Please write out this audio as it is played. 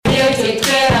take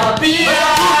care of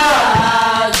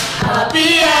appearance.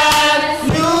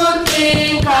 Appearance. You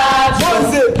think I'm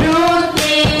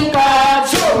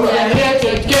we are here to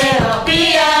take care of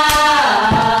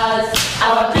appearance.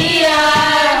 Our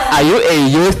appearance. Are you a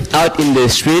youth out in the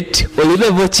street? Well,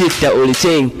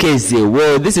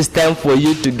 this is time for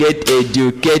you to get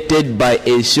educated by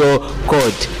a show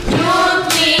called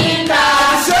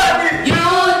You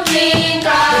think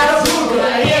we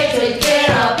are here to take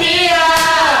care of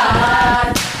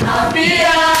appearance.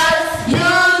 Appearance. You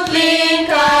think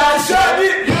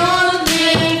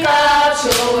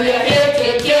so we are here to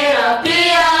take care of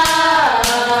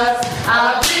appearance.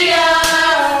 Appearance.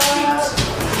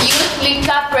 Youth Link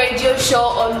Up Radio Show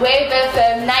on Wave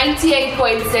FM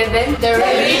 98.7, the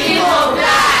rhythm of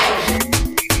life.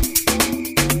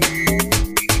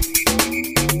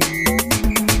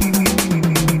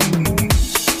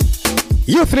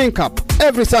 Youth Link Up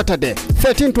every Saturday,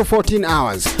 13 to 14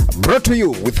 hours. Brought to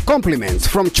you with compliments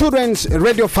from Children's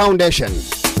Radio Foundation.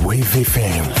 Wave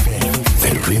FM,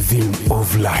 the rhythm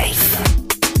of life.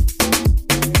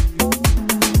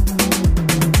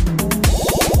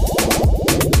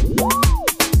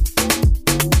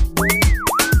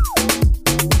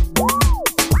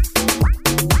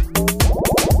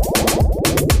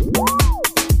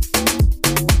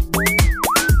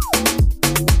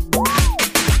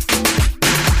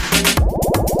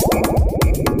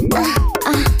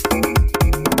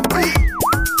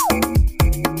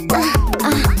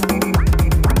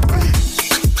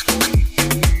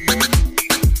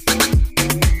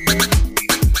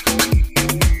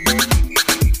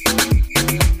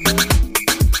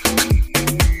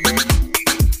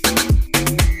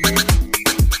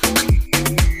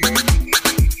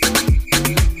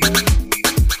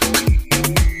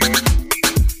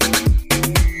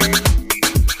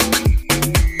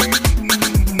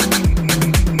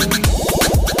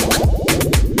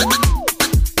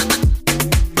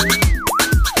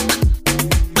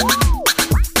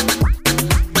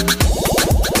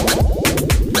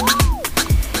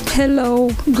 Hello,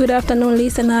 good afternoon,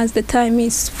 listeners. The time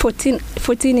is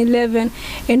 14:11,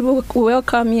 and we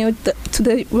welcome you to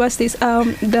the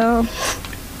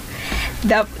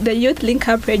Youth Link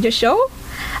Up Radio Show.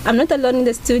 I'm not alone in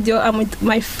the studio. I'm with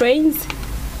my friends.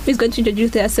 Who's going to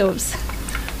introduce themselves?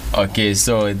 Okay,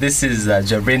 so this is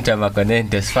Jabrinta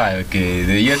Makonentes Fire, okay,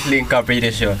 the Youth Link Up Radio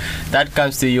Show that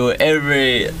comes to you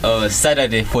every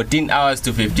Saturday, 14 hours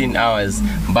to 15 hours.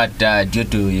 But due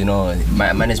to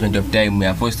management of time, we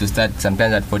are forced to start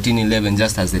sometimes at 14:11,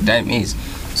 just as the time is.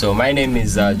 So my name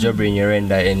is Jobrin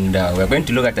Yorenda, and we're going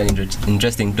to look at an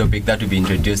interesting topic that will be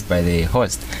introduced by the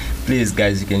host. Please,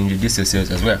 guys, you can introduce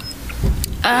yourselves as well.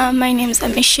 My name is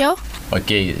Michelle.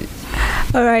 Okay.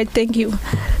 All right, thank you.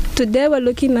 Today we're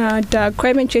looking at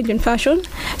climate change and fashion.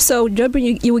 So,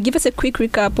 Jobrin, you will give us a quick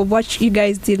recap of what you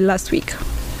guys did last week.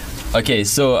 Okay,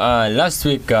 so last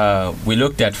week we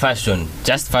looked at fashion,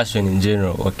 just fashion in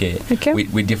general. Okay.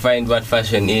 We defined what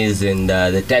fashion is and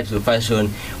the types of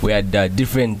fashion. We had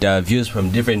different views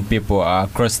from different people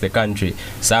across the country.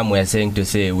 Some were saying to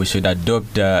say we shouldn't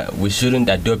adopt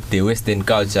the Western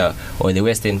culture or the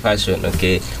Western fashion.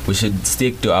 Okay, we should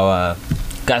stick to our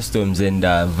customs and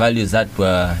values that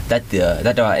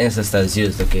our ancestors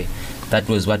used. Okay, that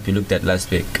was what we looked at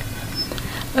last week.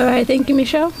 All right, thank you,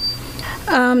 Michelle.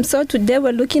 So today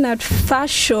we're looking at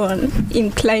fashion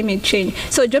in climate change.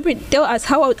 So Jobrin, tell us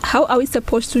how are we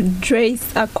supposed to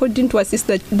dress according to what is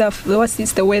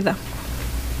the weather?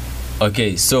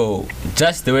 Okay, so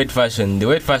just the word fashion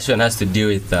has to do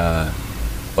with the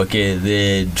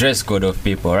dress code of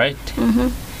people, right? Mm-hmm.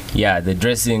 Yeah, the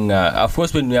dressing. Of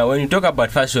course, when you talk about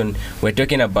fashion, we're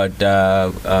talking about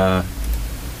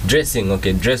dressing.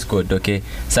 Okay, dress code. Okay,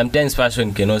 sometimes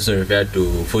fashion can also refer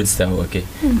to food style. Okay,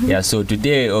 mm-hmm. Yeah. So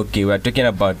today, we're talking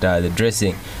about the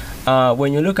dressing.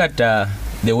 When you look at the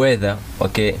weather,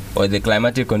 okay, or the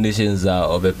climatic conditions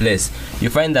of a place, you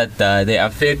find that they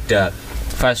affect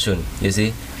fashion. You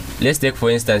see, let's take for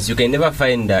instance, you can never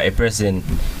find a person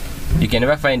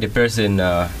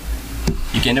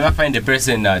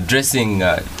dressing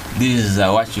these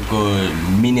what you call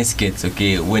mini skirts,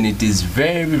 okay, when it is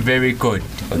very, very cold,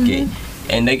 okay.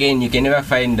 Mm-hmm. And again, you can never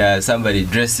find somebody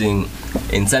dressing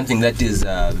in something that is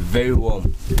very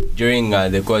warm during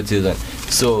the cold season.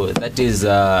 So that is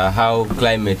how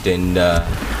climate and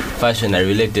fashion are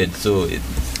related. So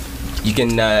you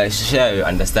can share your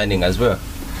understanding as well.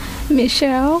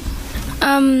 Michelle?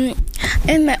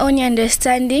 In my own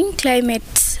understanding, climate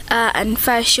and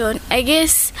fashion, I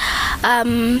guess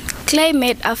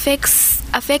climate affects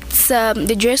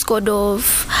the dress code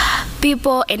of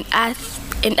people and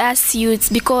us youths,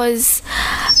 because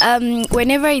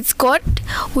whenever it's cold,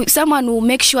 someone will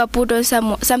make sure put on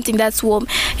something that's warm,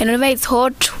 and whenever it's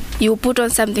hot, you put on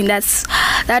something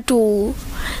that will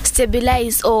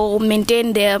stabilize or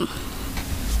maintain them.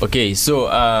 Okay, so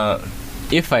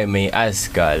if I may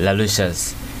ask,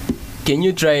 Lalucious, can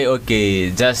you try,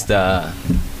 just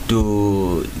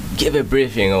to give a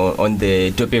briefing on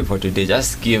the topic for today?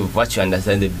 Just give what you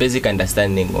understand, the basic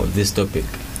understanding of this topic.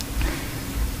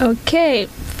 Okay,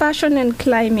 fashion and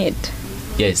climate.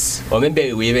 Yes, or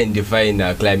maybe we even define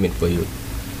climate for you.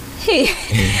 Hey,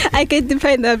 I can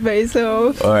define that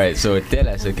myself. All right, so tell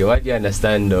us, what do you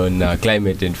understand on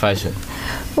climate and fashion?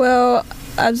 Well,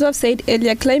 as I've said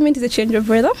earlier, climate is a change of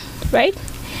weather, right?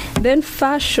 Then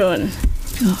fashion.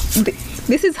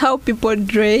 This is how people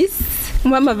dress.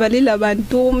 Mama valila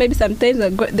bantu, maybe sometimes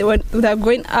they are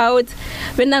going out.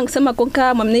 When I'm sama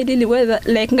konka mamneli weather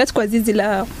like ngati kwa zizi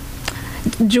la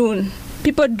June.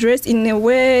 People dress in a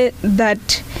way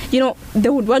that they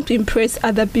would want to impress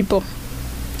other people.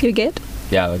 You get?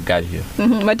 Yeah, I got you.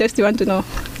 What else do you want to know?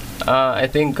 I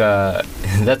think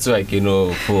that's like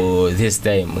for this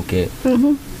time, okay.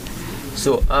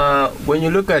 So when you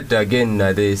look at again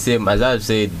the same as I've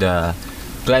said,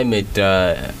 climate,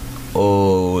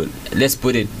 or let's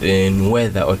put it in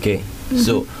weather, okay.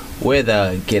 So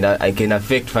weather can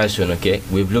affect fashion, okay.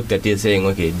 We've looked at it saying,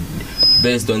 okay,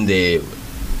 based on the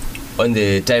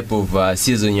type of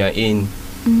season you're in,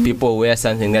 people wear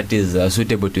something that is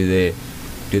suitable to the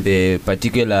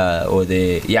particular to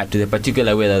the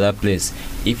particular weather that place.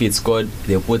 If it's cold,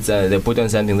 they put on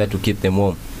something that will keep them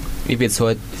warm. If it's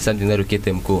hot, something that will keep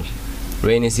them cool.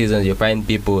 Rainy seasons, you find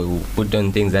people who put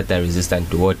on things that are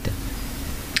resistant to water.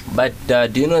 But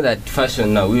do you know that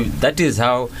fashion now? That is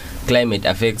how climate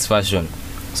affects fashion.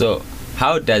 So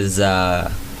how does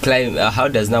now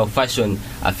fashion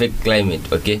affect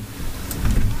climate? Okay.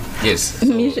 Yes.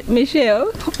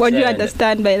 Michelle, what do you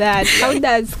understand by that? How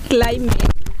does climate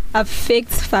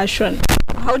affect fashion?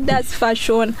 How does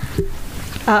fashion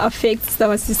affect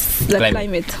the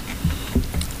climate?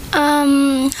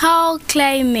 How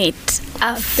climate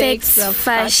affects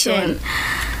fashion.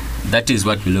 That is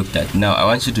what we looked at. Now I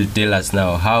want you to tell us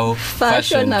now how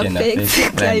fashion can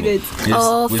affect climate.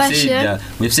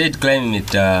 We've said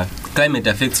climate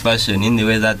affects fashion in the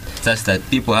way that such that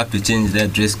people have to change their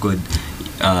dress code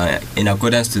in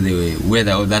accordance to the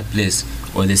weather of that place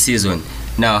or the season.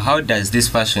 Now, how does this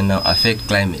fashion now affect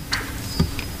climate?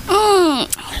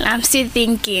 I'm still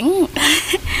thinking.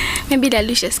 Maybe the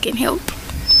Lucius can help.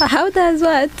 How does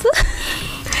what?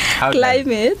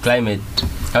 Climate.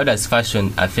 How does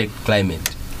fashion affect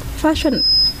climate? Fashion.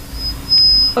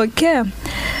 Okay.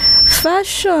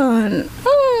 Fashion.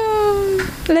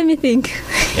 Let me think.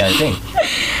 Yeah, I think.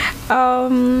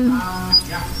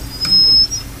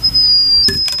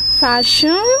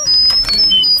 Fashion.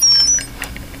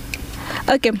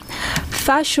 Okay.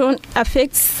 Fashion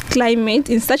affects climate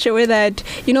in such a way that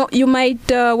you might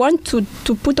want to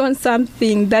put on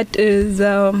something that is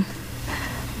something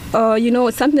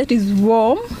that is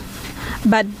warm,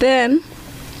 but then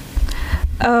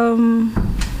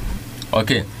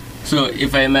okay, so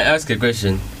if I may ask a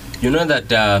question, you know that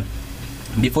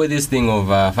before this thing of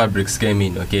fabrics came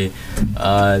in, okay,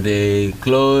 the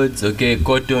clothes, okay,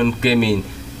 cotton came in,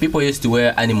 people used to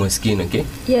wear animal skin, okay?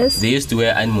 Yes. They used to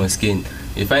wear animal skin.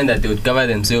 You find that they would cover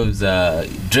themselves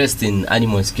dressed in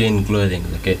animal skin clothing,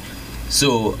 okay?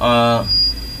 So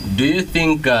do you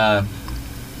think the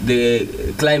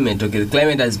climate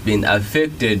has been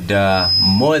affected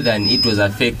more than it was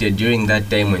affected during that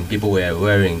time when people were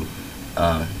wearing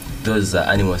those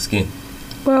animal skin?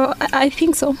 Well, I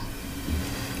think so.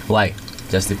 Why?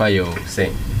 Justify your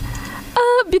saying.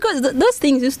 Because those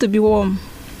things used to be warm,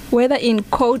 whether in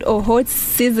cold or hot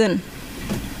season.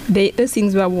 Those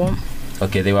things were warm.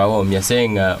 Okay, they were warm. You're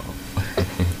saying, all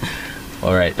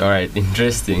right,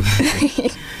 interesting.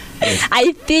 Yes.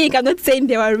 I think, I'm not saying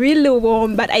they were really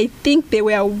warm, but I think they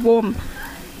were warm.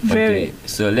 Very. Okay,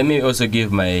 so let me also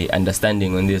give my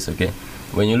understanding on this, okay?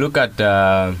 When you look at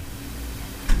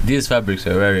these fabrics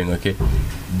we're wearing, okay,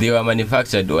 they were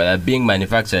manufactured or are being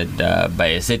manufactured by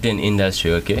a certain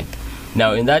industry, okay?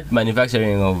 Now, in that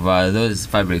manufacturing of those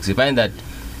fabrics, you find that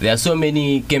there are so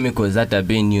many chemicals that are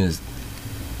being used.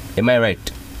 Am I right?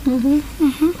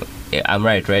 Yeah, I'm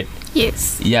right?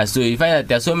 Yes. Yeah, so you find that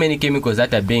there are so many chemicals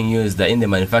that are being used in the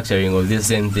manufacturing of these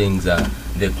same things,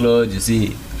 the clothes, you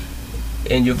see.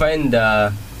 And you find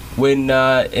when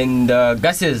in the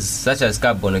gases such as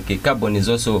carbon, okay, carbon is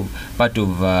also part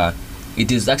of,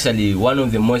 it is actually one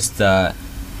of the most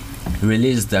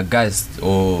released gas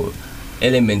or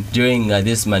element during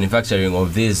this manufacturing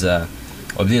of these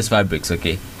fabrics,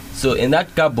 okay. So in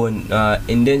that carbon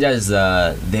endangers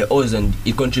the ozone.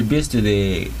 It contributes to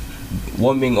the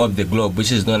warming of the globe,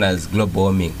 which is known as global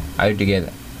warming. Are you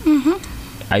together?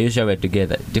 Are you sure we're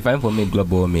together? Define for me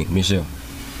global warming, Michelle.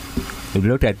 We've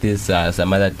looked at this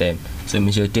some other time. So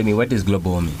Michelle, tell me, what is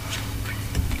global warming?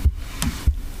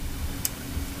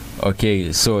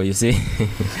 Okay, so you see,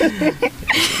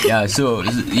 yeah, so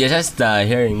you're just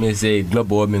hearing me say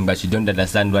global warming, but you don't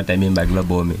understand what I mean by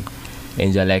global warming.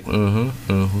 And you're like,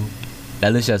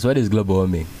 Lucius, what is global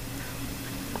warming?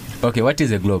 Okay, what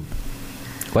is a globe?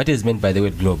 What is meant by the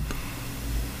word globe?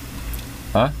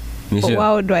 Huh? Michelle?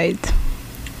 Worldwide.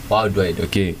 Worldwide,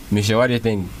 okay. Michelle, what do you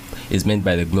think is meant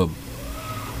by the globe?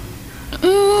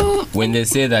 When they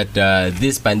say that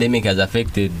this pandemic has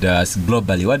affected us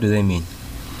globally, what do they mean?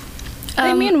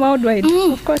 I mean worldwide,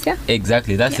 of course, yeah.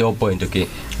 Exactly, that's the whole point, okay.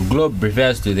 Globe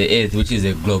refers to the earth, which is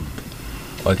a globe,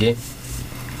 okay.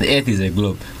 The earth is a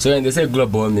globe. So when they say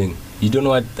global warming, you don't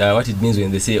know what it means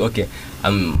when they say, okay,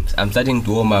 I'm starting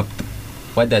to warm up.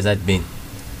 What does that mean?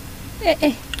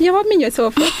 You're warming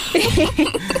yourself.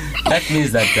 That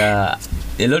means that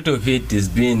a lot of it is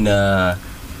being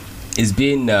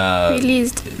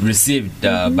received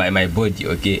by my body,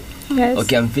 okay. Yes.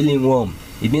 Okay, I'm feeling warm.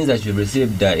 It means that you've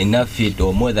received enough heat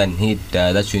or more than heat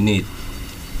that you need.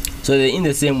 So in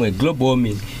the same way, global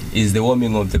warming is the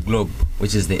warming of the globe,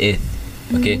 which is the earth,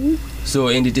 okay. So,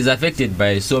 and it is affected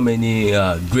by so many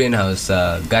greenhouse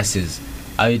gases.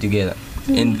 Are you together?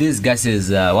 And these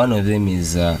gases, one of them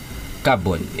is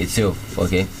carbon itself,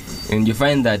 okay. And you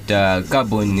find that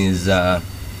carbon is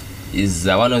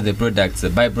one of the products, the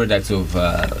byproducts of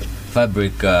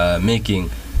fabric making.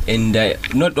 And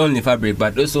not only fabric,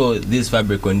 but also these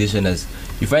fabric conditioners.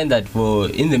 You find that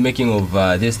in the making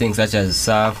of these things such as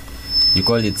surf, you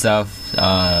call it surf,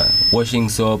 washing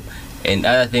soap, and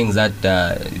other things that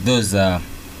those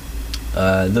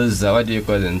what do you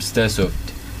call them? Stir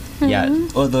soft. Yeah,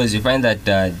 all those, you find that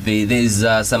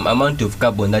there's some amount of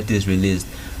carbon that is released.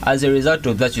 As a result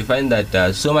of that, you find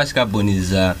that so much carbon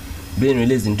is being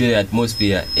released into the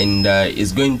atmosphere, and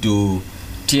is going to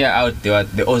tear out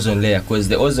the ozone layer, because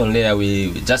the ozone layer,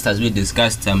 just as we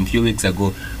discussed some few weeks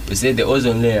ago, we said the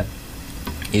ozone layer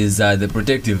is the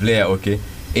protective layer, okay.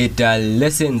 It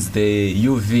lessens the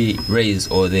UV rays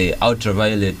or the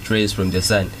ultraviolet rays from the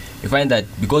sun. You find that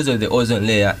because of the ozone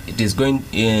layer, it is going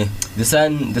the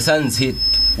sun's heat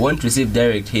won't receive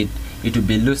direct heat, it will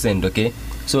be loosened, okay.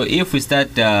 So if we start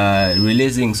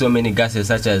releasing so many gases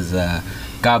such as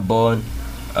carbon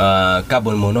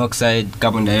monoxide,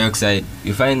 carbon dioxide,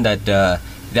 you find that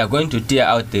they are going to tear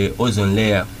out the ozone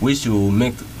layer, which will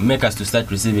make us to start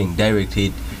receiving direct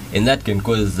heat, and that can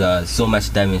cause so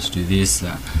much damage to this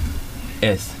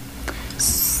earth.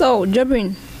 So,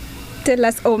 Jobrin, tell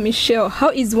us, Michelle, how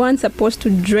is one supposed to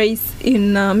dress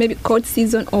in maybe cold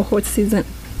season or hot season?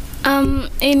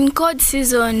 In cold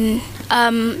season,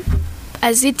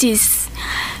 as it is,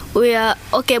 we are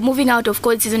moving out of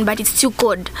cold season, but it's too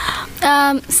cold.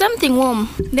 Something warm.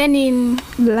 Then in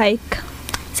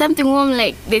something warm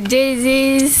like the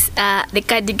jerseys, the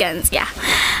cardigans, yeah.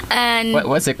 And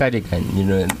what's a cardigan? You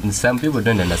know, some people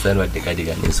don't understand what the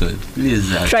cardigan is. So please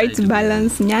try to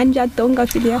balance. Nyanja tonga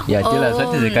filia. Yeah, tell us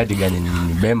what is a cardigan in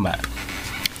Bemba.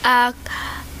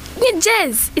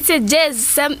 Jazz. It's a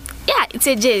jazz. It's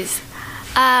a jazz.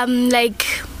 Like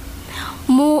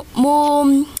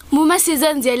muma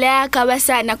season zele akaba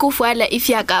sana kufuala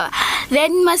ifyakaba.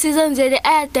 Then ma season zele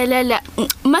ayatalala.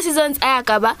 Ma seasons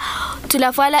ayakaba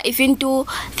tulafala if into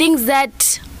things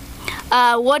that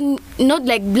not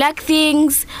like black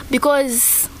things,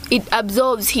 because it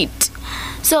absorbs heat.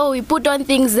 So we put on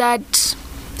things that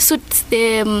suits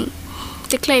the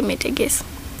climate, I guess.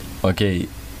 Okay.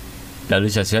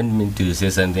 Dalusha, you want me to say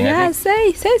something? Yeah,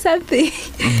 say something.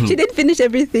 She didn't finish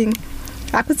everything.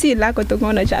 I could see I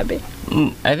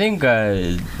think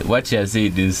what she has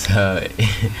said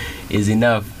is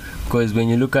enough, because when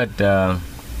you look at the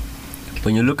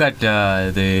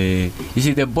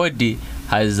body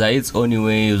has its own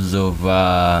ways of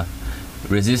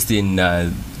resisting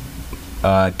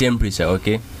temperature,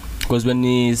 okay. Because when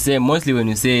you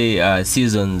say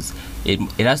seasons, it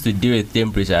has to do with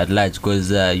temperature at large,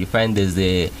 because you find there's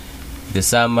the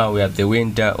summer, we have the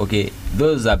winter, okay.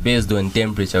 Those are based on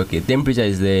temperature, okay. Temperature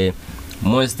is the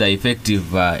most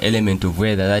effective element of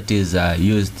weather that is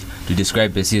used to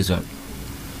describe a season.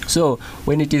 So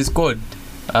when it is cold,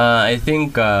 I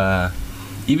think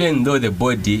even though the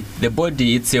body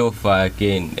itself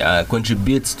can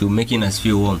contributes to making us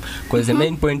feel warm, because the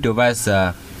main point of us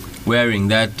wearing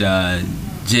that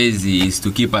jersey is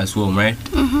to keep us warm, right?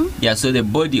 Yeah, so the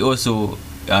body also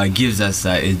gives us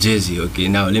a jersey. Okay,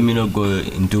 now let me not go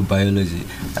into biology.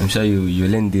 I'm sure you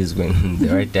learn this when the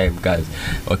right time comes.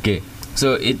 Okay,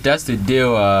 so it has to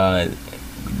deal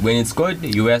when it's cold,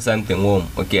 you wear something warm.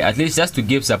 Okay, at least just to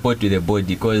give support to the body,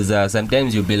 because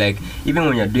sometimes you'll be like, even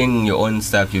when you're doing your own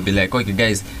stuff, you'll be like, okay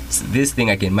guys, this thing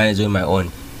I can manage on my own,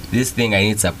 this thing I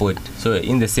need support. So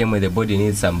in the same way, the body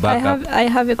needs some backup. I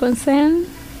have a concern.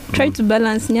 Try to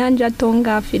balance Nyanja,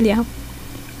 Tonga, Filia.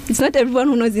 It's not everyone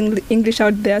who knows English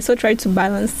out there, so try to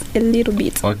balance a little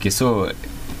bit. Okay, so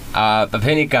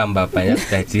pafeni kamba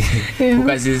panyaptati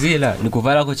ukazizila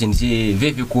nikuvala ko chinchi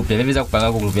vevi kupya vevi za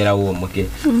kupanga kumvera uomo. Okay,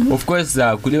 of course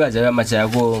kuliwa java macha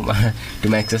yako to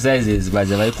my exercises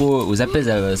baza vaiko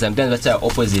uzapeza sometimes bacha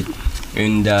opposite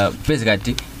and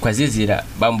basically kwazizila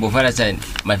bambovala cha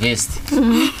my vest.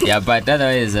 Yeah, but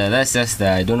otherwise that's just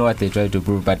I don't know what they try to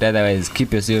prove, but otherwise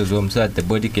keep yourselves warm so that the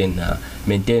body can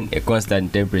maintain a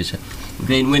constant temperature.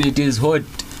 Then when it is hot,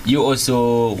 you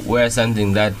also wear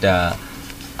something that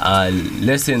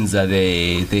lessens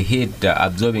the heat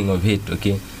absorbing of heat.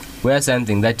 Okay, wear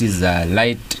something that is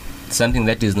light, something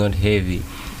that is not heavy.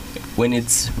 When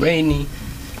it's rainy,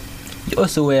 you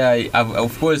also wear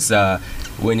of course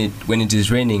when it is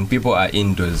raining, people are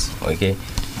indoors. Okay,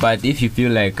 but if you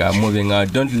feel like moving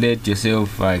out, don't let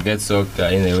yourself get soaked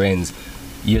in the rains.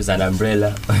 Use an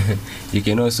umbrella. You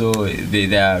can also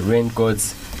there are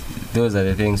raincoats. Those are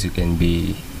the things you can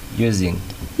be using.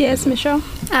 Yes, Michelle.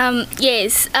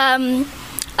 Yes.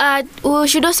 We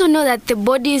should also know that the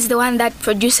body is the one that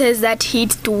produces that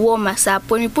heat to warm us up.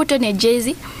 When we put on a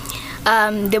jersey,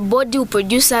 the body will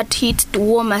produce that heat to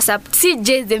warm us up. See,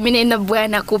 jersey,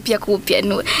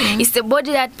 no. It's the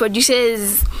body that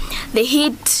produces the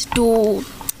heat to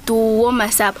warm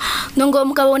us up. Nongo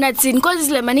mkaona tin cause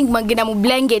le maning magina mu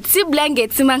blanket. Si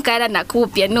blanket si mankara na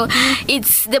kupya. No.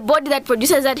 It's the body that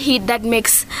produces that heat that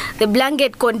makes the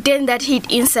blanket contain that heat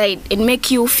inside and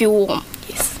make you feel warm.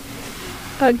 Yes.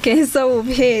 Okay, so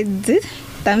we've heard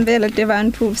Tambela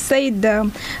Devan who've said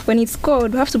when it's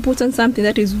cold, we have to put on something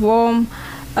that is warm.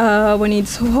 When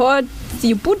it's hot,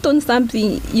 you put on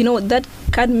something, that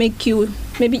can make you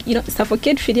maybe,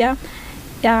 suffocate, Fidia.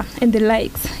 Yeah, and the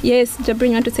likes. Yes, Jabrin,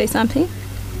 you want to say something?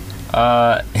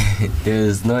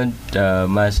 There's not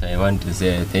much I want to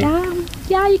say, I think.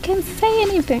 Yeah, you can say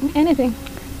anything.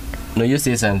 No, you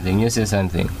say something.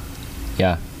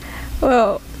 Yeah.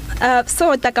 Well,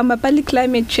 so Takamapali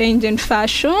climate change and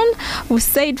fashion. We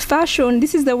said fashion,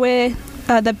 this is the way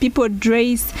the people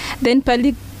dress. Then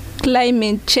Pali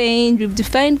climate change, we've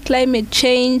defined climate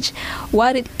change,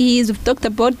 what it is. We've talked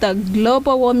about the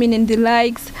global warming and the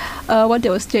likes. What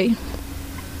else, Jay?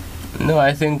 No,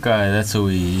 I think that's what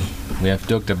we have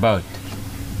talked about.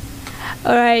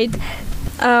 All right.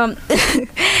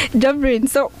 Jabrin,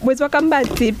 so we're talking about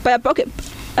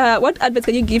what advice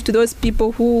can you give to those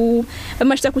people who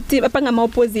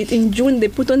opposite in June they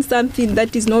put on something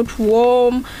that is not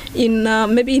warm, in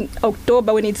maybe in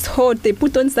October when it's hot they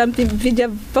put on something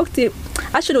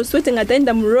actually sweating at the end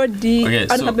of road. Okay,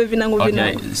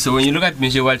 so when you look at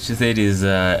Michelle, what she said is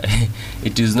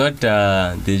it is not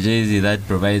the jersey that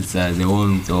provides the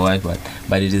warmth or what,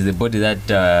 but it is the body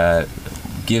that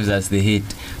gives us the heat.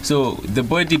 So the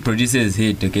body produces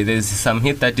heat. Okay, there's some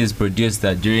heat that is produced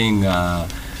during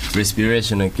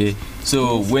respiration. Okay,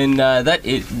 so when that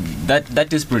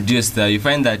is produced, you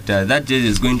find that that jersey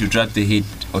is going to trap the heat.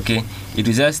 Okay, it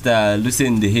will just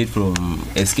loosen the heat from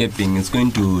escaping. It's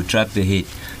going to trap the heat.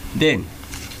 Then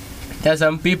there are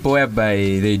some people whereby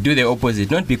they do the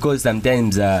opposite, not because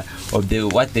sometimes of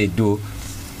what they do,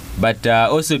 but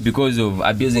also because of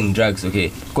abusing drugs.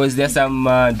 Okay, because there are some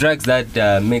drugs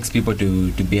that makes people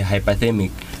to be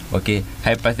hypothermic. Okay,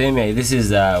 hypothermia, this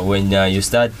is when you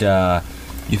start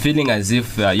you're feeling as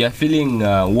if you're feeling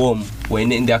warm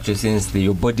when in the actual sense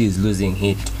your body is losing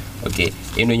heat. Okay,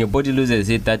 and when your body loses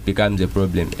heat, that becomes a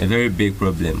problem, a very big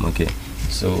problem. Okay,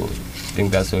 so I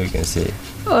think that's all we can say.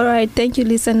 All right, thank you,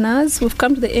 listeners. We've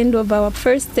come to the end of our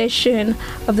first session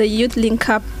of the Youth Link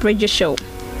Up Radio Show.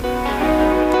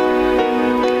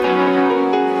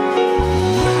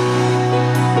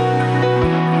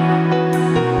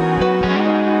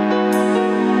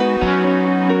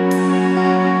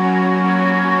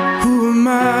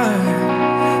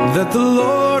 The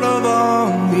Lord of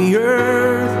all the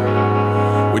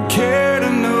earth would care to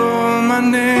know my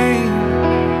name,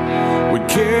 would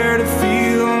care to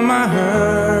feel my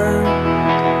hurt.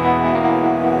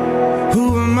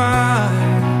 Who am I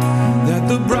that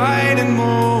the bright and morning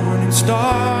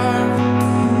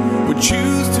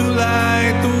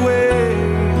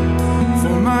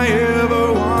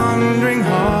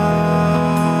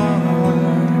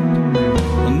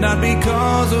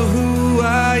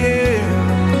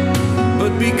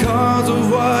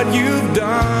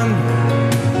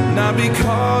not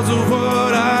because of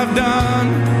what I've done,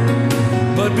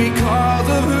 but because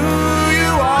of who you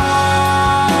are.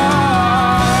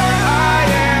 I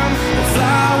am a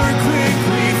flower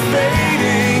quickly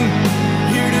fading,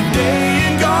 here today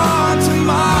and gone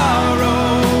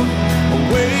tomorrow, a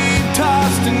wave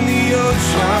tossed in the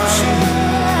ocean,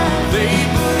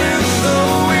 vapor in the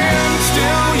wind.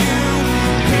 Still you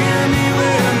hear me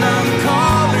when I'm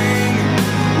calling,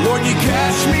 Lord, you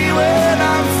catch me when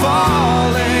I'm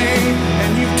falling,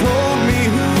 and you told me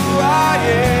who I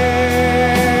am.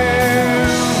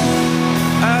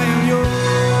 I am yours.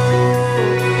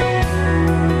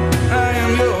 I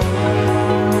am yours.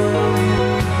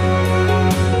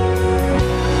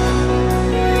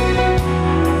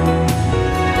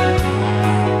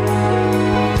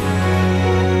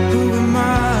 Who am I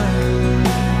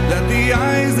that the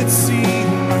eyes that see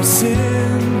my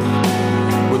sin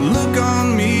would look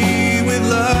on me with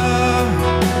love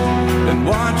and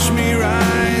watch me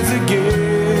rise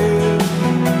again?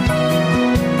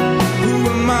 Who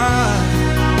am I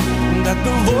that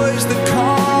the voice that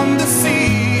calmed the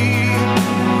sea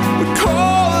would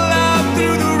call out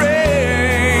through the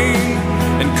rain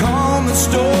and calm the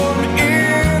storm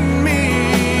in me?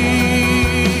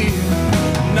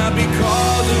 Not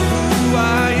because of who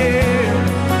I am,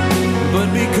 but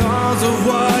because of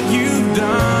what you've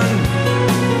done.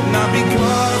 Not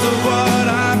because of what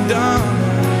I've done,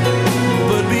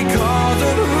 but because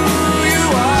of who you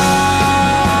are.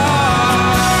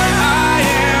 I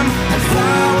am a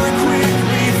flower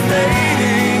quickly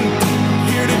fading,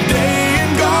 here today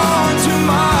and gone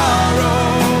tomorrow,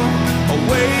 a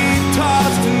wave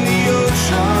tossed in the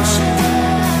ocean,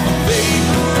 a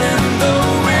vapor in the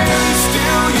wind.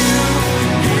 Still you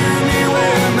hear me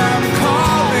when I'm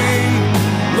calling,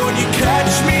 Lord, you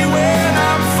catch me when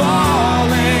I'm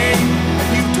falling, and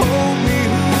you told me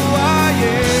who I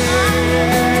am.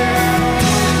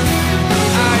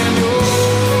 I am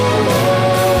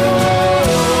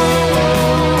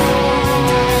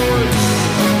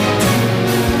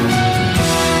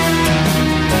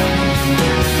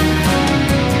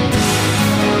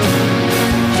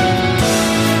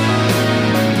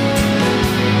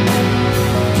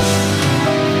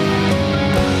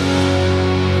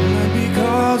not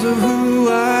because of who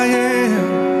I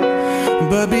am,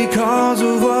 but because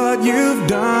of what you've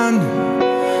done.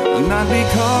 Not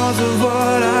because of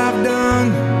what I've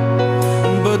done,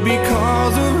 but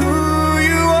because of who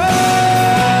you are.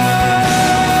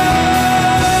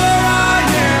 I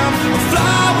am a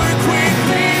flower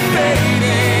quickly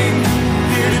fading,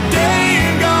 here today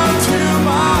and gone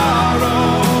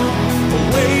tomorrow, a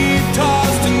wave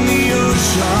tossed in the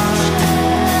ocean,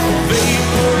 a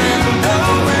vapor in the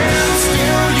wind.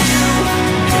 Still you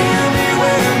hear me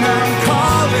when I'm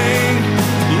calling,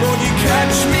 Lord, you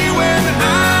catch me when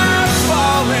I'm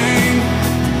falling.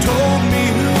 Told me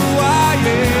who I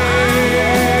am.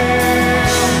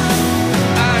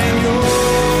 I am yours.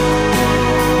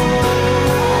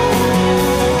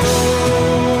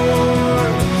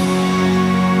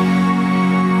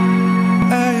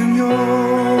 I am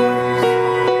yours.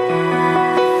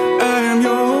 I am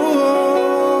yours.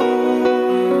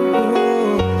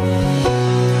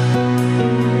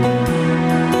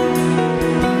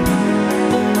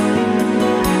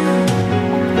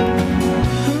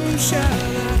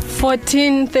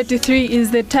 14:33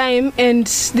 is the time, and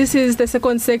this is the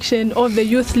second section of the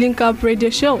Youth Link Up radio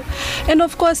show. And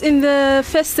of course, in the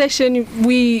first session,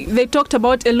 they talked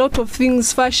about a lot of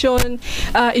things, fashion,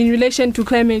 in relation to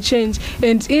climate change.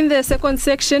 And in the second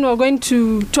section, we're going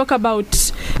to talk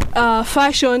about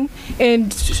fashion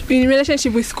and in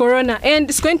relationship with Corona. And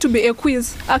it's going to be a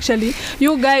quiz, actually.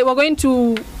 We're going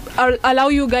to allow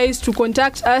you guys to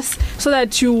contact us so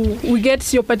that we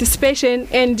get your participation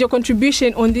and your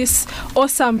contribution on this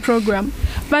awesome program.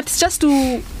 But just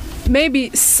to maybe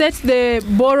set the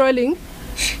ball rolling,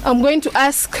 I'm going to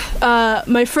ask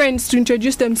my friends to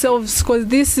introduce themselves, because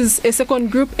this is a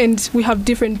second group and we have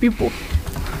different people.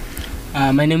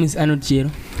 My name is Arnold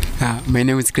Chiro. My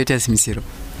name is Cletus Misiro.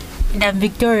 And I'm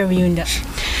Victoria Miunda.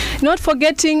 Not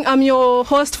forgetting, I'm your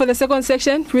host for the second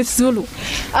section, Ruth Zulu.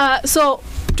 So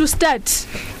to start,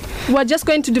 we're just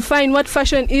going to define what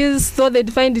fashion is, though they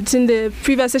defined it in the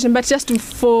previous session, but just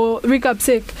for recap's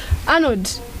sake. Arnold,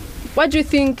 what do you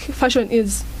think fashion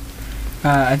is?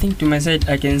 I think to my side,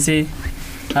 I can say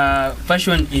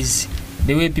fashion is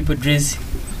the way people dress.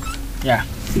 Yeah.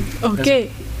 Okay.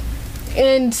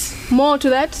 And more to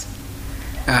that?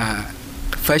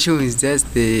 Fashion is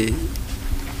just the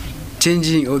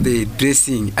changing of the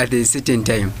dressing at a certain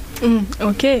time.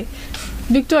 Okay.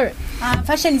 Victoria?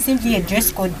 Fashion is simply a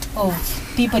dress code of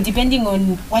people depending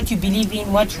on what you believe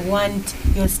in, what you want,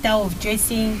 your style of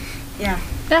dressing. Yeah,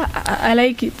 I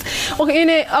like it. Okay,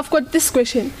 Ine, I've got this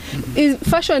question. Is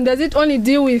fashion, does it only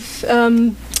deal with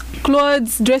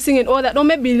clothes, dressing and all that? Or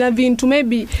maybe into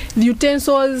maybe the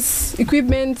utensils,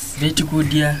 equipment? Very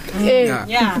good,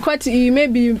 yeah. Quite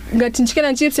maybe ngati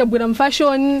chicken chips ya bwana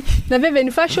fashion. Na veve ni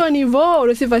fashion hivyo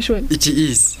or si fashion? It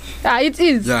is. It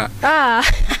is. Yeah.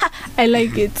 I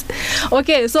like it.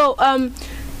 Okay, so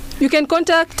you can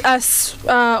contact us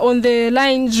on the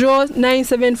line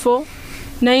 0974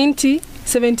 90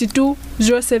 72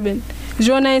 07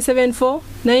 0974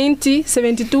 90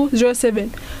 72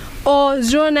 07 or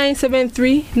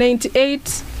 0973 98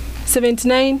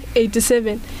 79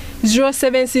 87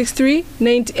 0763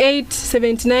 98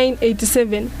 79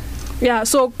 87. Yeah,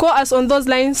 so call us on those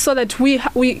lines so that we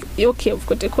okay, we've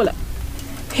got a caller.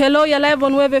 Hello, you're live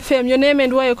on Web FM. Your name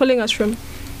and where you're calling us from?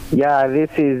 Yeah,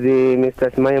 this is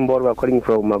Mr. Smayembolwa calling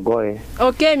from Magoe.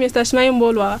 Okay, Mr.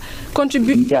 Smayembolwa.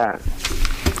 Contribute. Yeah.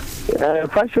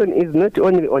 Fashion is not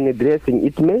only on a dressing.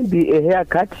 It may be a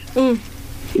haircut.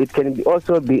 It can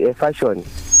also be a fashion.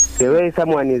 The way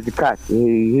someone is cut,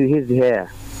 his hair.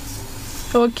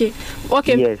 Okay.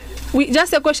 Yes.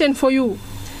 Just a question for you.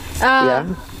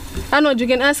 Arnold, you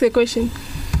can ask a question.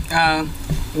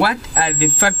 What are the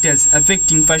factors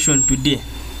affecting fashion today?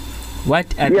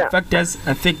 What are the factors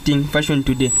affecting fashion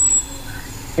today?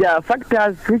 Yeah,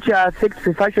 factors which affect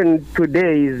fashion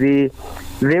today is the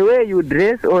way you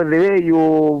dress or the way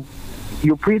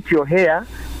you put your hair.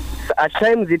 At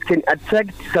times it can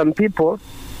attract some people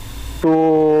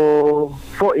to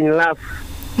fall in love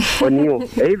on you,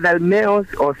 either males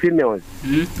or females.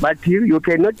 But you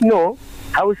cannot know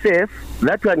how safe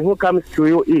that one who comes to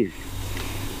you is.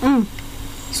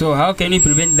 So how can you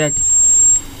prevent that?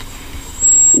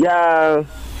 Yeah,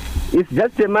 it's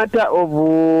just a matter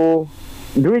of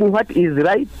doing what is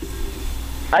right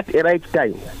at a right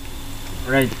time.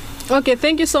 Right. Okay,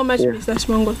 thank you so much, Mr.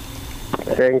 Shmongo.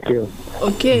 Thank you.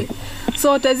 Okay,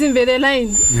 so Tazim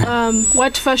line,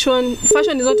 what fashion is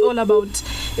not all about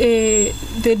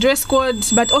the dress code,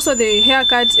 but also the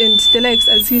haircut and the likes,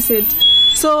 as he said.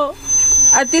 So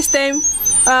at this time,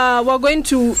 we're going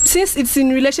to, since it's in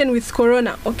relation with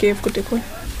Corona. Okay, I've got a call.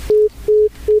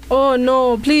 Oh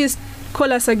no, please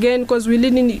call us again because we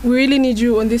really need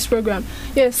you on this program.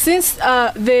 Yes, since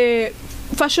the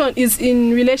fashion is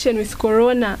in relation with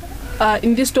Corona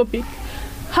in this topic,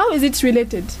 how is it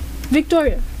related?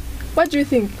 Victoria, what do you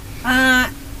think?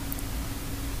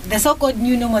 The so-called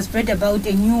new norm was brought about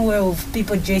a new way of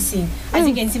people dressing. As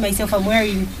you can see myself, I'm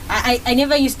wearing, I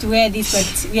never used to wear this,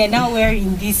 but we are now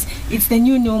wearing this. It's the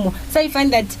new normal. So I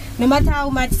find that no matter how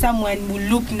much someone will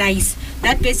look nice,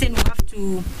 that person will have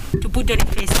to put on a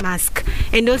face mask.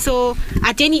 And also,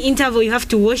 at any interval, you have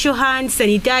to wash your hands,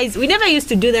 sanitize. We never used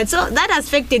to do that. So that has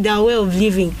affected our way of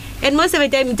living. And most of the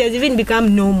time, it has even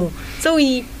become normal. So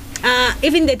we,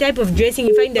 even the type of dressing,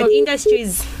 you find that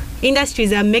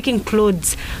industries are making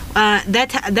clothes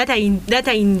that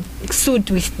are in suit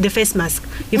with the face mask.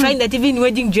 You find that even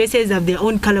wedding dresses have their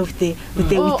own color with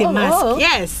the mask.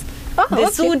 Yes. The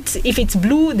suit, if it's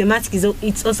blue, the mask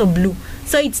it's also blue.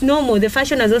 So it's normal. The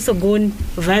fashion has also gone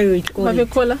viral.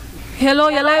 Hello,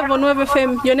 you're live on Web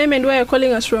FM. Your name and where you're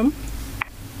calling us from?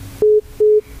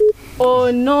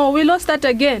 Oh no, we lost that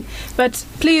again. But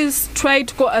please try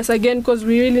to call us again because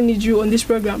we really need you on this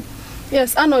program.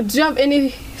 Yes, Arnold, do you have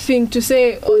anything to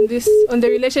say on this, on the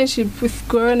relationship with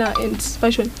Corona and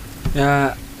fashion?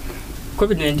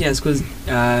 COVID-19 has caused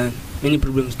many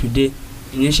problems today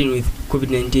in relation with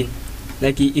COVID-19.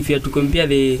 Like if you have to compare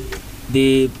the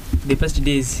past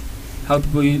days, how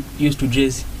people used to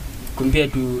dress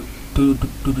compared to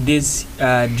today's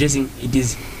dressing, it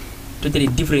is totally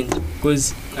different.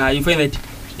 Because you find that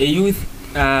a youth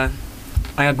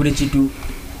to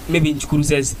maybe nchukuru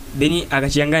says then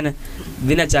akachangana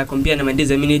then acha compare na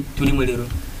mandeza minute tulimo lero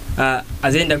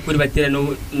azenda kuri batera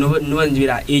no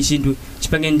njira echintu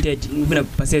chipange ntet nguna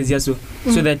passes yaso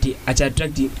so that acha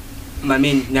attract my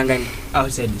men nangani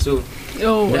outside. So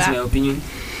that's my opinion.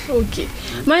 Okay,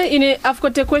 I've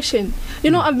got a question.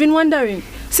 You know, I've been wondering,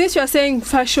 since you are saying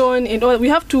fashion and all, we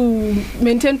have to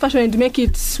maintain fashion and make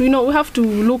it, you know, we have to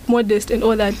look modest and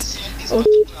all that.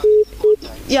 Okay.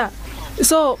 Yeah.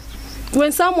 So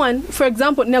when someone, for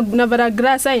example, navara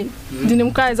glass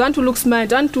dinimkazi want to look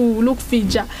smart, want to look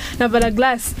fija, navara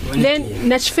glass, then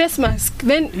nach face mask,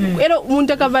 then ero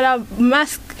muntaka vara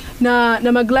mask na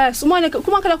maglass, umane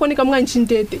kumakala kuoneka mga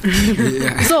nchintete.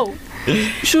 So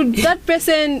should that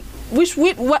person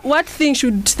what thing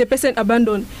should the person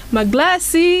abandon?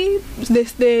 Maglasi, so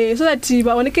that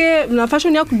baoneke na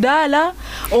fashion ya kudala,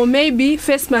 or maybe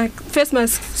face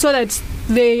mask so that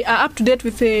they are up to date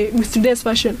with today's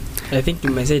fashion. I think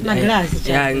you might say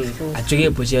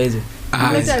achukue pocha hizo.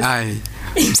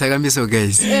 Msagambiso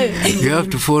guys, you have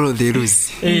to follow the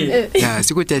rules. Yeah,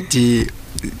 sikutati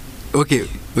okay,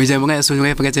 uja mga so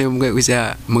mga pakacha mga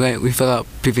wifaka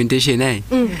preventation ai.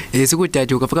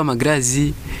 Sikutati ukafaka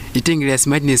magrazi, itengela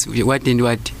smartness what and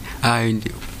what. And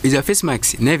is a face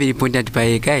mask never important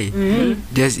by guy.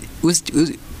 There's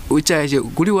ucha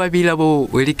kuli wabila bo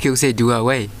welike usaidu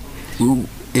why.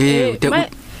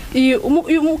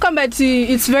 You come back to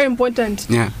it's very important.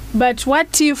 Yeah. But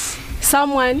what if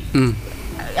someone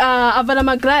avala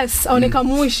maglass aoneka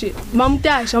mushi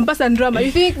mamtasha ampasa drama?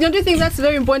 Don't you think that's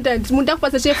very important? Munta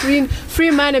kupasa chef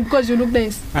free money because you look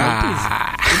nice.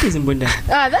 It is important.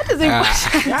 That is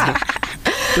important.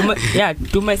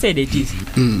 To my side it is.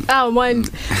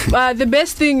 The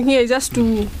best thing here is just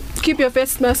to keep your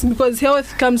face mask because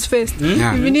health comes first.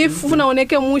 Even if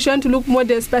unaoneka mushi, you want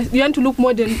to look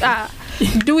modern,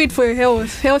 do it for your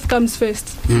health. Health comes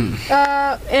first.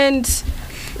 And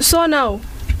so now,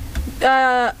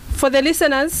 for the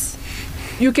listeners,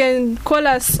 you can call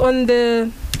us on the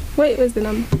where's the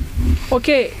number?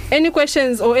 Okay, any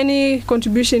questions or any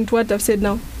contribution to what I've said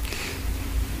now?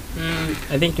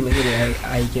 I think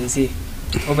I can see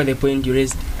over the point you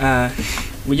raised.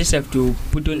 We just have to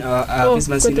put on our face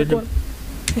mask.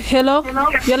 Hello,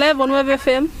 you're live on Web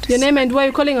FM. Your name and where are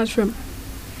you calling us from?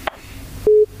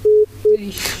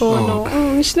 No,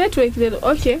 it's network there.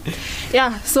 Okay,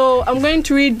 yeah. So I'm going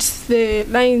to read the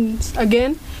lines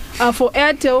again. For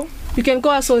Airtel, you can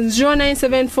call us on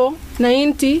 0974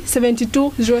 90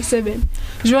 72 07,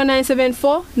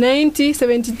 0974 90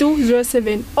 72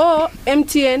 07, or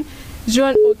MTN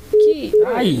John. Okay,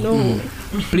 no.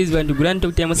 Please, when you grant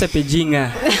to tell us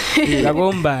pejinga,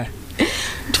 lagomba.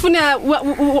 We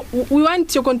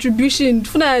want your contribution.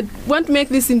 We want to make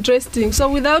this interesting. So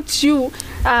without you,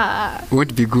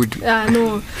 won't be good.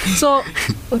 No. So,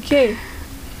 okay.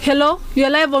 Hello, you're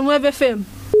live on Web FM.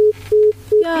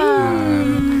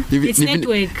 Yeah. It's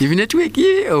network. Even network,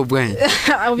 yeah, oh boy.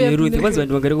 Ruth, what's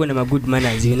when we're going to have good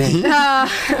manners, you know?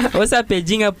 What's up,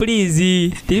 paging, please?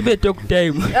 Tibe talk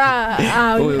time.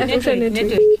 Network.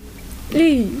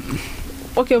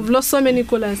 Okay, we've lost so many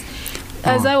callers.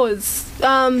 As I was, the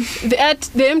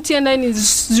MTN line is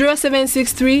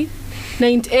 0763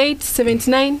 98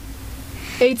 79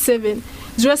 87,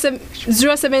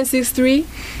 0763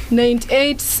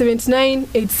 98 79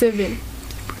 87.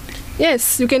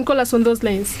 Yes, you can call us on those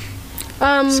lines.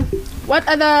 What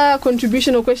other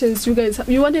contribution or questions you guys have?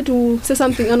 You wanted to say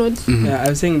something, Arnold? Yeah, I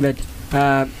was saying that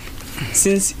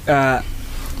since okay,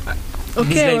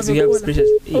 these lines we have precious.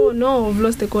 Oh no, we've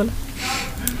lost the caller.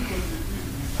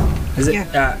 As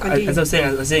I was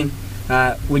saying,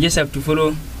 we just have to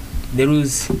follow the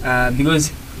rules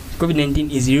because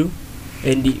COVID-19 is real,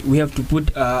 and we have to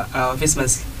put our face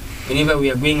mask whenever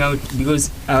we are going out because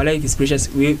our life is precious.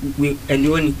 We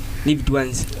only live it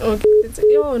once. Okay.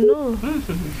 Oh no,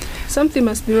 something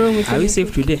must be wrong with you. Are we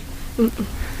safe today?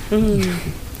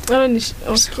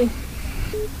 Okay.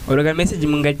 Oroga message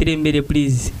mungatire mbere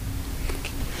please.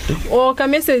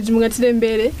 Message mungatire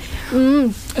mbere.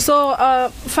 So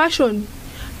fashion,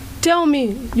 tell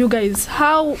me you guys,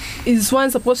 how is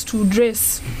one supposed to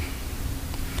dress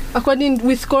according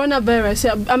with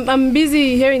coronavirus? I'm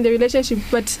busy here in the relationship,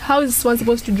 but how is one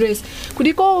supposed to dress?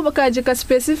 Kudiko bakajeka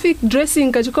specific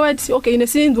dressing kajiko okay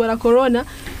inesindwa la corona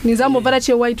nizamo vala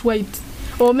che white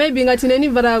or maybe ngati neni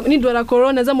vala nidwa la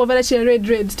corona zamo vala che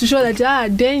red to show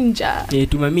that danger.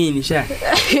 Tumamini sha.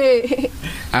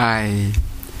 Aye.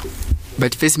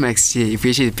 But face mask if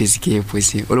you should PCK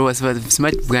pussy or was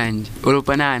smart brand or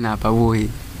banana pa boy.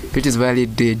 It is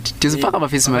valid dead. Just fuck up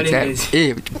face mask.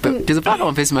 Just fuck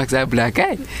up face mask black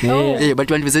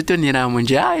but when visit on your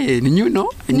monja, you know.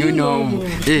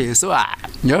 So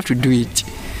you have to do it.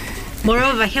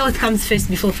 Moreover, health comes first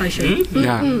before fashion.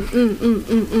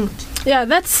 Yeah,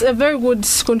 that's a very good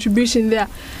contribution there.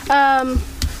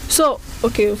 So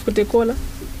okay, we've got a caller.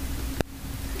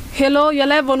 Hello, you're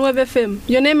live on Web FM.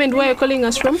 Your name and where you're calling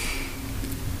us from?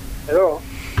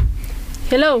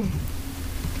 Hello.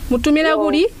 Mutumira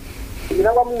guri?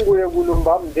 Inaba munguye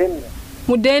gulumba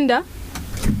Mudenda?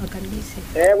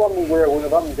 Ewa munguye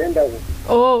gulumba mudenda.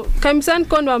 Oh, kamsan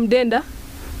kondo mdenda?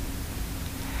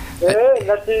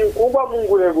 Nati kuba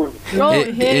munguye gulu.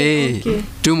 Okay.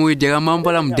 Tumuidega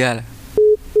mambo la mdala.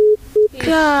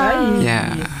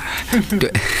 Yeah.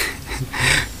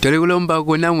 Tole kulomba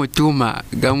kuna mutuma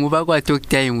gamuba kwa talk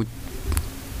time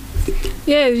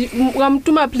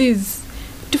wamtuma please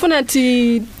tifuna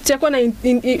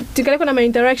tikaleko na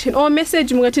interaction or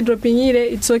message mungati dropping ile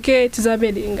it's okay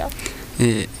tizabelinga.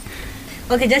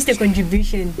 Okay, just a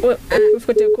contribution. We've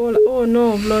got a call. Oh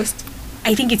no, I've lost.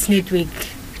 I think it's network.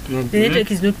 The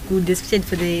network is not good,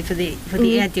 especially for the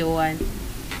Airtel one.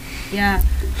 Yeah.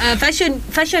 Fashion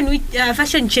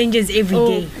changes every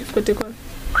day. We've got a call.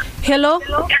 Hello?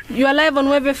 You are live on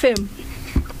Web FM.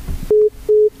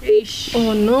 Ish.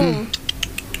 Oh no.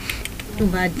 Too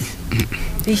bad.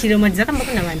 Is that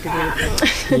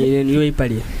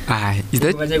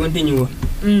continue?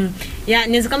 Yeah,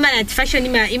 fashion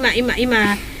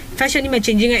ima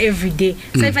changing every day.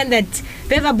 So I find that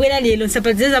beva bola lelo,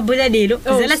 sapateza bola lelo.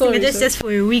 Just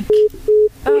for a week.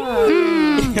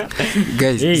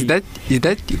 Guys, is that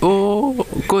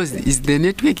cause is the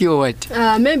network or what?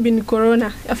 Maybe in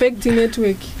Corona affecting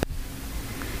network.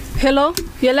 Hello,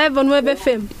 you're live on Web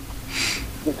FM.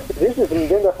 This is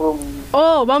Mdenda from.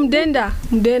 Oh, Mdenda.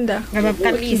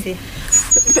 Kamisi.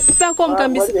 Pako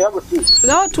mkambisi.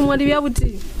 Lao tumwalibia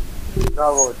buti.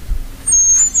 Bravo.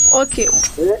 Okay.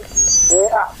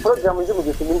 Program njimu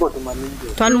jisimbo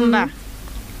tumaninje. Twalumba.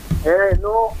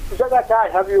 No, jaga cha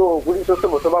have you kuliso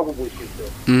somo toba kubushito.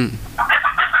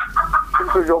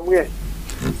 Ntujomwe.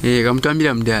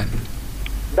 Kamtambira mdala.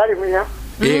 Dali mnya?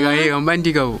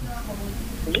 Kambandika wo.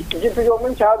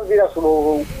 Ntujomwe chabu bila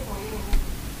somo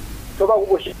toba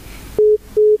kubushito.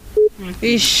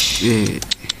 Ish.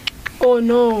 Oh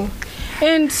no.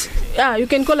 And you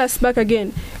can call us back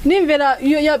again. Nimvela,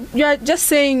 you are just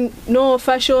saying no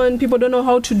fashion, people don't know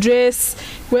how to dress,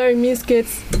 wearing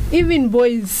miniskirts. Even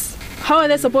boys, how are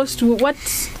they supposed to, what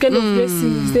kind of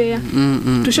dressing is there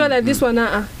to show that this one,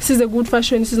 this is a good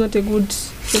fashion, this is not a good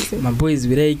dressing? My boys,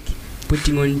 we like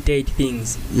putting on tight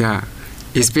things. Yeah,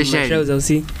 especially. Trousers,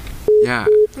 see? Yeah.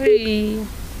 Really?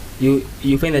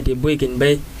 You find that a boy can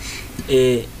buy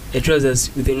a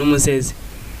trousers with a normal size,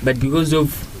 but because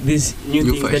of these new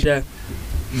things fashion that are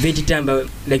very tamba,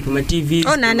 like my TV.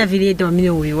 Oh, nana video to me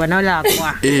we wanaola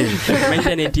kwa.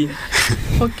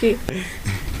 Okay.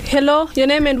 Hello, your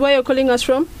name and where you're calling us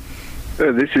from?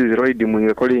 This is Royd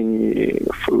Munga calling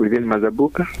within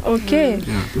Mazabuka. Okay.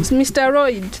 Mr.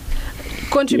 Royd,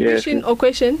 contribution or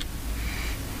question?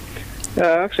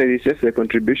 Actually, it's just a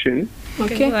contribution.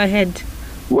 Okay. Go ahead.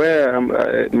 Where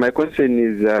my concern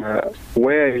is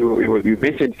where you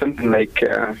mentioned something like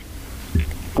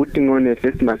putting on a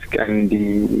face mask and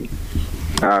the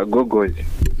goggles,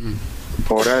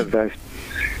 or rather,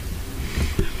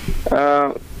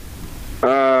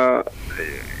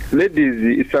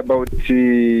 ladies, it's about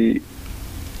the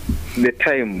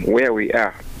time where we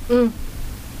are.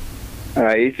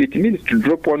 If it means to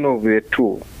drop one of the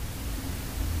two,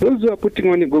 those who are putting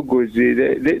on the goggles,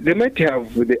 they might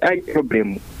have the eye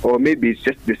problem, or maybe it's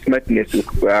just the smartness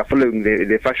following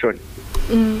the fashion.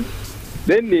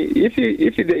 Then, if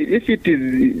it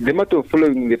is the matter of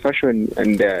following the fashion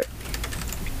and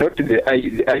not the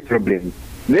eye problem,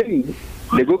 then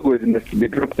the goggles must be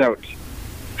dropped out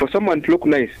for someone to look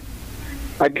nice.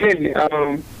 Again,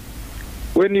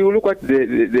 when you look at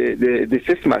the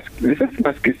face mask, the face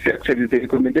mask is actually the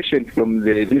recommendation from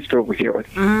the Minister of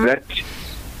Health that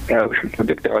we should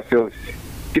protect ourselves.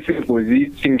 Different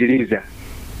position,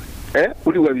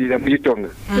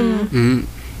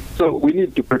 so we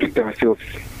need to protect ourselves,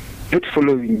 not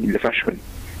following the fashion.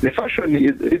 The fashion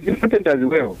is important as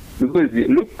well, because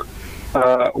look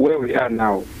where we are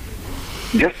now.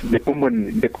 Just the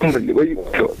common where you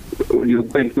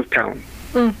go into town.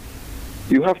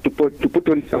 You have to put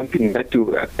on something that you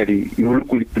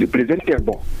look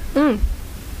presentable.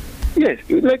 Yes,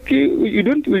 like you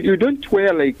don't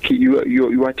wear like you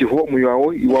are at home. You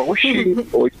are washing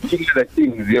or doing other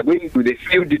things. You are going to the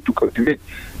field to cultivate.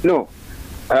 No,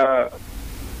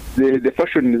 the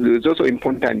fashion is also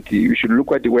important. You should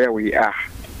look at where we are,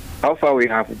 how far we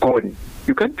have gone.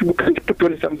 You can't put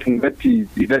on something that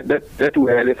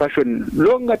were the fashion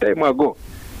longer time ago.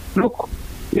 Look,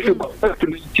 if you go back to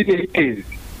the 1980s,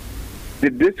 the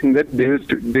dressing that they used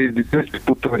to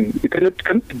put on, you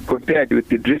can't be compared with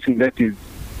the dressing that is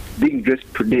being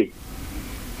dressed today.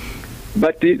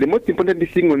 But the most important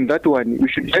thing on that one, we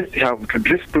should just have to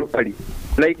dress properly.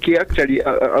 Like actually,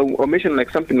 I'll mention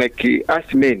like something like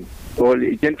us men or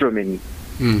gentlemen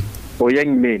or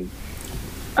young men.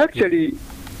 Actually,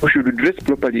 we should dress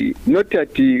properly, not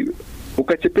at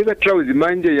ukachepeza trousers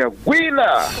manje ya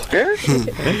gwila.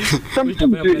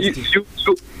 Sometimes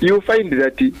you find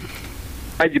that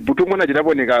ajibuto mwana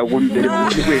jiraboneka wondele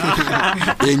mwe.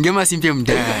 Ngema simpye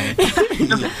mdai.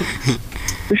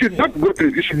 You should not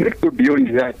go beyond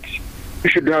that. You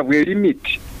should have a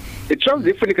limit. trouser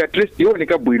ifunika at least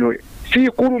ioneka bwino si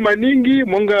kuru maningi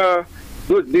monga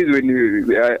those days when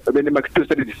the Makito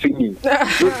started singing.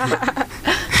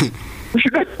 We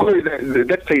should not go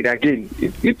that side again.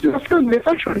 It's often the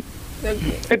fashion.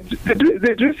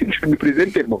 The dressing should be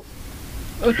presentable.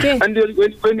 Okay. And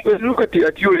when you look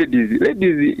at you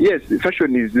ladies, yes,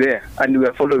 fashion is there and we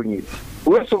are following it.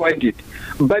 We also want it.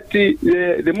 But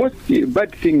the most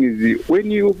bad thing is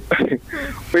when you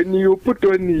put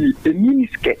on a mini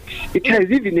skirt, it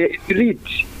has even a slit,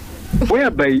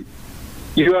 whereby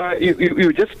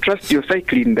you just trust your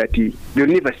cycling that you'll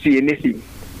never see anything.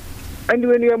 And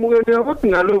when you are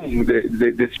walking along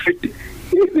the street,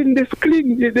 even the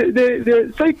screen,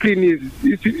 the cycling is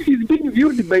being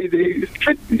viewed by the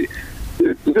street,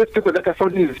 those people that are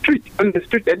found in the street, on the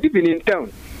street, and even in town.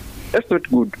 That's not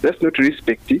good. That's not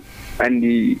respect. And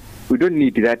we don't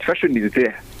need that. Fashion is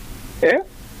there.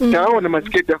 Now on the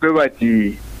masket of what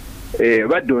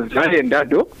does I and that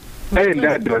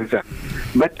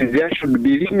but there should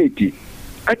be limit.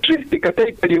 At least the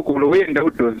category you call away and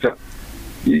out does.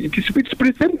 It's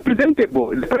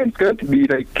presentable. The parents can't be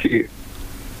like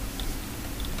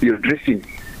you're dressing.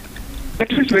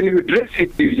 At least when you dress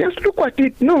it, you just look at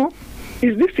it. No,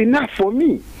 is this enough for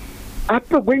me? I'm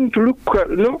not going to look,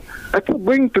 I'm not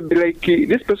going to be like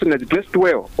this person has dressed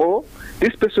well, or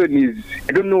this person is,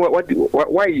 I don't know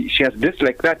why she has dressed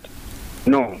like that.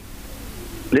 No.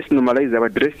 Let's normalize our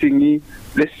dressing.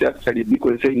 Let's actually be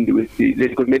concerned with the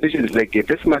recommendations like a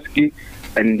face mask,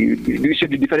 and we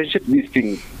should differentiate these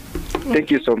things. Thank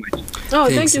you so much. Oh,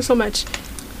 thank you so much.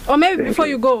 Or maybe before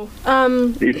you go,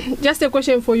 just a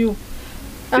question for you.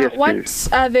 Yes, what please.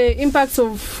 are the impacts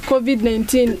of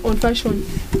COVID-19 on fashion?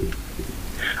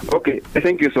 Okay,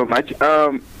 thank you so much.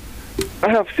 I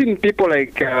have seen people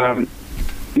like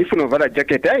Nifunovara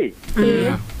jacket,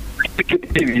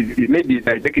 maybe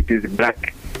the jacket is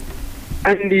black,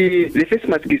 and the face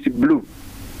mask is blue.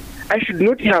 I should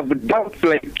not have doubts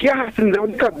like, no. No,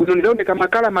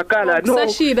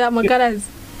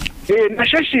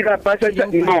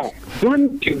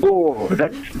 don't go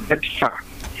that far.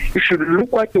 You should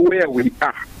look at where we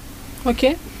are.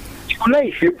 Okay.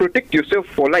 Life, you protect yourself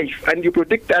for life, and you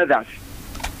protect others.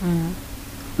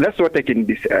 That's what I can.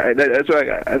 That's what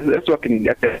I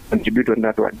can contribute on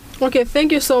that one. Okay,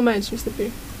 thank you so much, Mr.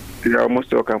 P. You're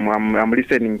most welcome. I'm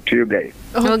listening to you guys.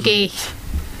 Okay.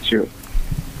 Sure.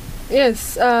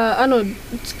 Yes, Arnold,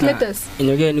 let us.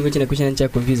 Inaongea niko china question cha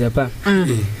confuse hapa.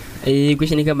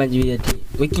 Question ni kama juu ati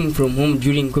working from home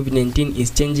during COVID-19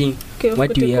 is changing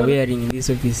what we are wearing in this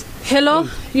office. Hello,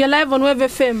 you're live on Wave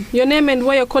FM. Your name and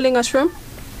where you're calling us from?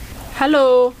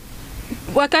 Hello.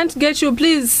 I can't get you.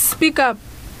 Please speak up.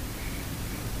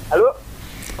 Hello?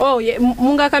 Oh, yeah.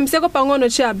 Munga kamiseko pangono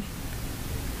chab.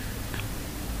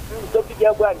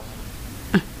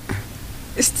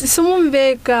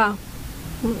 Sumumbeka.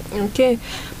 Okay.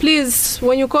 Please,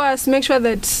 when you call us, make sure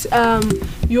that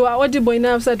you are audible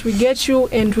enough so that we get you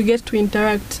and we get to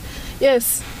interact.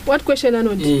 Yes. What question,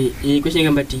 Arnold? Question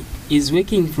Gambati. Is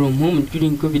working from home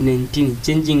during COVID-19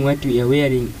 changing what we are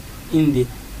wearing in the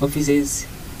offices,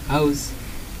 house?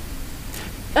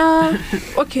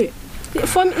 Okay.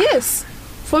 For me, yes.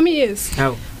 For me, yes.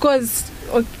 How? Because,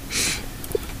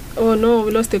 oh no,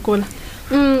 we lost the caller.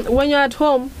 When you're at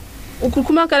home,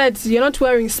 you're not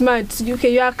wearing smart. You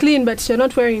are clean, but you're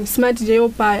not wearing smart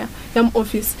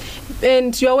office,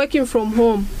 and you're working from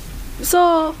home.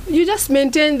 So you just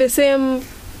maintain the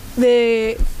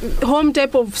home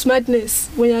type of smartness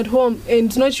when you're at home,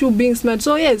 and not you being smart.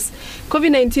 So yes,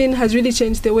 COVID-19 has really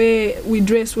changed the way we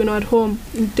dress when we're at home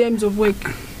in terms of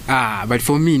work. But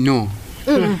for me, no,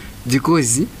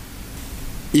 because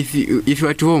if you're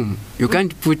at home, you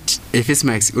can't put a face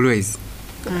mask always.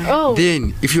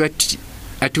 Then if you are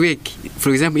at work, for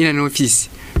example in an office,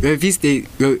 you are visited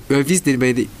by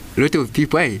a lot of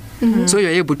people, so you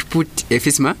are able to put a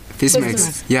face mask.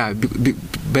 Yeah,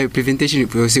 by prevention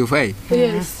for yourself.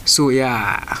 Yes. So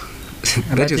yeah,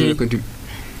 that is what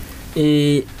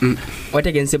what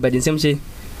I can say, but in some way,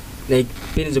 like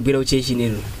parents of Giro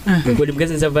Chashin, but the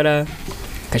presence of Vara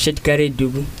Kashet carry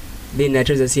dubu, then I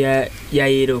chose a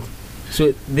yellow.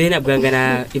 So then I'm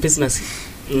gonna a face mask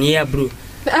near brew.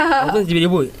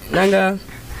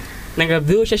 Nanga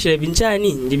vyo shashira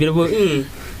binchani ndibirabo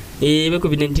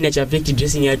COVID-19 cha affect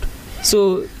dressing yatu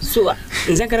so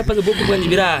nzakara pazo boku kwa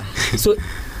ndibira so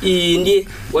ndiye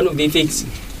one of the effects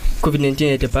COVID-19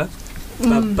 yatepa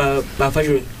pa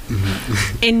fashion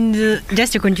And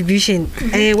just a contribution,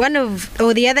 one of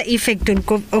the other effect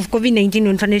of COVID-19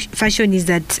 on fashion is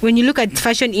that when you look at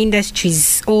fashion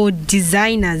industries or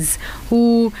designers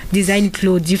who design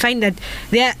clothes, you find that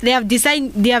they have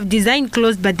designed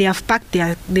clothes, but they have packed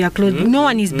their clothes. No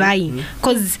one is buying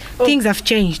because things have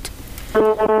changed.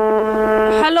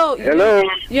 Hello.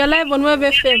 You're live on Web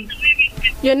FM.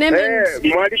 Your name is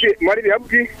Mwalibi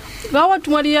Abuti.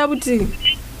 Mwalibi Abuti.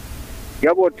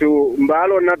 Yabotu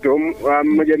mbalo nato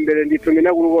mujembere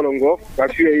nditumina kulolongo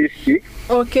kafiye iski.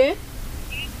 Okay.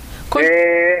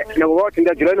 Na woti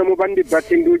ndajulana mubandi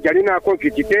batindu jalina ko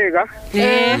kitega.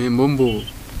 Mbombo.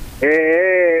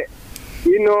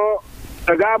 Ino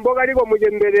agambo galiko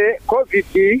mujembere covid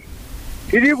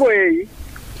iligo ei.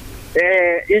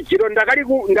 Ichiro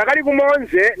ndakali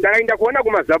kumonze ndakainda kuona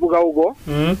kumazabuka huko.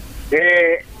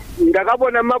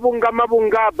 Ndakabona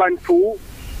mabunga abantu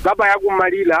baba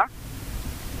yakumalila.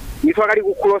 Nitwakali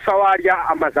kukulosa walya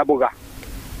amazabuga.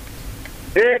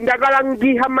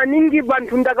 Ndakalangiha maningi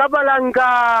bantu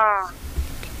ndakabalanga.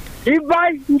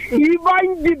 Iba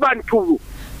bantu.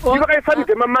 Ndakali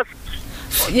sabite mama.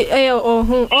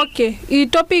 Okay. I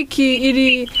topic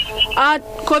ili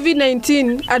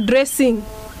COVID-19 addressing.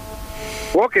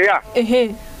 Okay, yeah.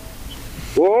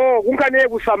 Kunkane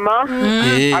kusama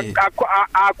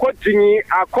akodzinyi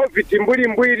COVID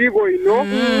mbuli liko ino.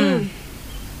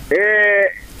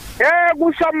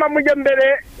 Gusama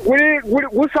mujembere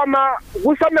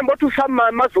gusama mbotu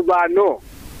sama mazubano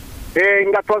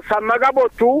ngatosama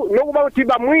gabotu nokuba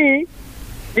utiba mwi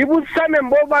ibusame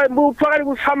mboba mbutwakali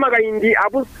gusama gaindi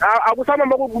abusama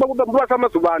mboba sama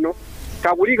mazubano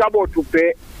taguli gabotu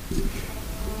pe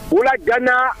ula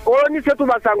jana oloni setu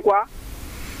basankwa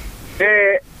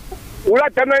ula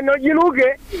jana no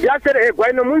jiluge yasere kwa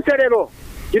ino munserero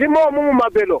irimo mu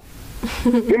mabelo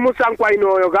imusankwa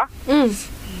ino yoga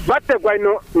bate kwa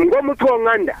ino ngo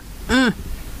mutonganda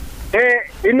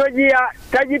ino jia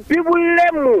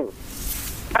tajipibulemu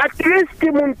at least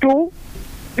muntu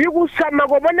bigusama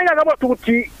goboneka gabo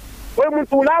tuti we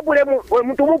muntu labulemu we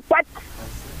muntu mupati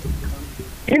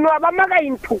ino abamaga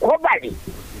intu kobali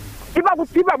tiba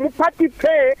kutiba mupati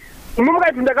pe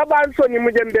mumuga ndakabansoni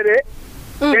mujembere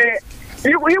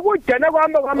iku jana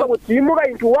kwamba kuti muga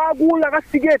intu wagula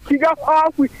kasige tiga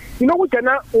kwafu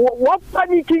inokujana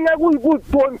wapanikinga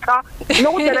kutonta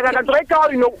inokujana kana toika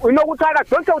inokutaka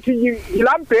tonta uti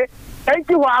ilampe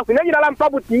taiki wafu na ilampa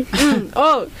buti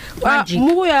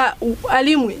mugu ya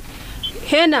alimwe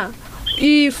hena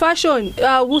I fashion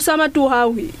usama tu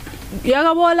hawi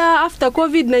yakabola after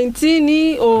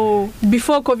COVID-19 or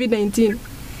before COVID-19?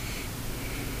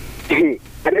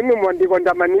 Alimi mwandiko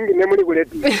ndamaningi nemuli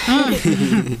kuleti.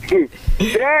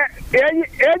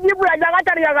 Ejibu ya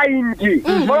jagatari ya gainji.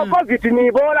 Molo COVID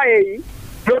ni bola hei.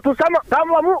 Notusama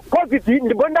kama mu COVID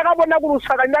ndibonda kabona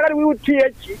kurusaka ndakali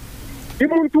wiutiyechi.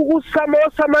 Imuntu kusama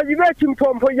osama jibechi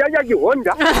mpompo yaja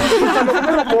gihonda. Kusama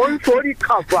kumena mwonsori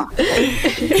kava.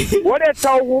 Wale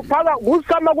tau pala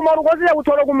kusama kumarukozi ya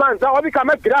utolo kumanza wabi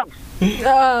kama gloves.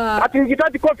 Ati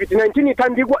ngitati COVID-19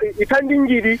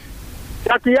 itandingiri.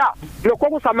 Ati ya noko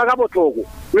kusama gabo togo.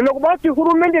 Noko bati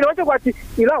hurumende note kwati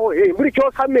ilaho muri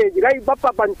cyo sameji rai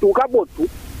bapa bantu kabotu.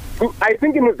 I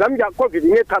think muzambia COVID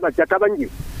netaba jatabangi.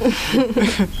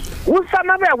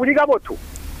 Usama ba buri gabotu.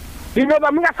 Dino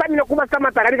bamuga sami no kuba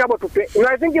sama takari gabotu pe.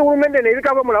 I think hurumende ne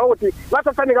bikabo mula oti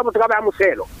bata sami gabotu kaba ya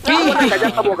muselo.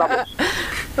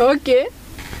 Okay.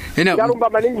 Yarumba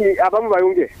maningi abamu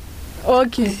bayunge.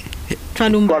 Okay.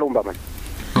 Twanumba man.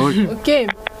 Okay.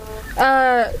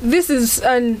 This is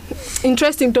an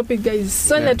interesting topic, guys.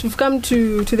 So that we've come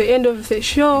to the end of the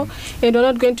show, and we're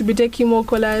not going to be taking more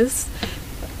callers.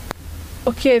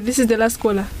 Okay, this is the last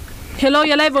caller. Hello,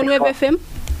 you're live on Web FM.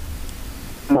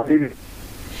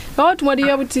 What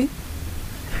Mwadiyabuti?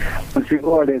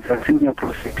 Senior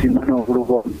prophet,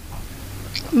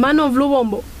 Man of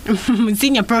Lubombo.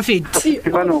 Senior prophet.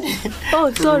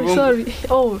 Oh, sorry.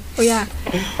 Oh, yeah.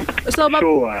 So,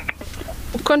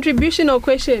 contribution or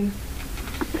question?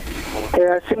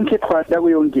 I think it was that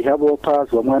we only have a pass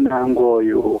one ango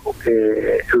you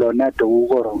Leonardo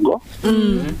Ugorongo.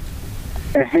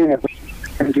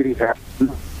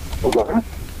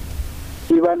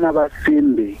 Ivana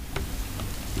Basimbi.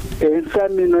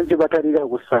 Ensami nonje batariga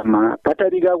gusama,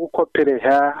 batariga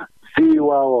gukopereha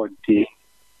ziwa oti.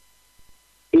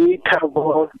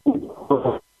 Itabo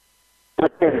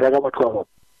batariga batwabo.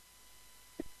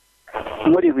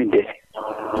 Muri winde.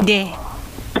 De.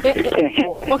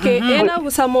 Okay, ena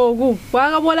gusamogu.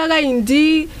 Wagabola ga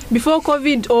indi before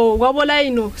COVID or wabola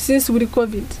ino since with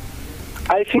COVID?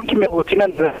 I think me wotina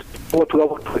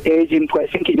what agent I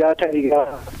think it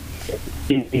atariga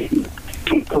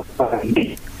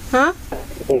Huh?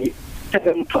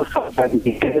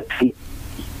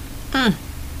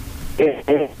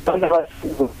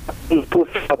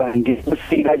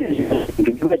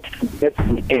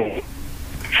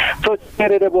 So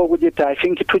nerebo kujita I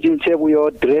think tujimchebu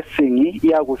yo dressing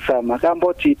ya kusama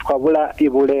kamboti twabula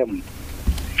ibulemu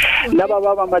naba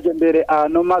baba majembere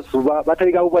ano mazuba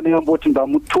batalika kubonera mboti mba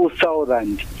mu 2000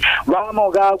 bama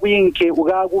ogagwinke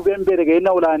ogagubemberege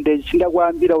ina ulande chinda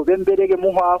kwambira ubemberege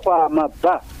muhwa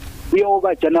amabba uyo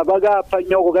bajana bagapfa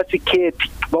nyoko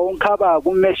gasiketi bawunkaba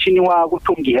kumeshini wa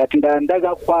kutungira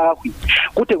tindandaga kwahwi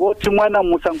kute goti mwana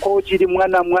musankojiri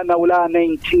mwana ula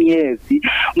 19 years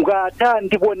ngata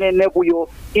ndibonene buyo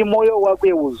imoyo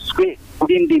wakwe uzwe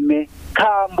ulindime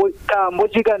kambo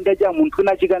chikandaja muntu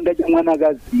na chikandaja mwana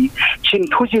gazi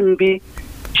chintu chimbi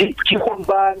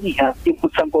chikombani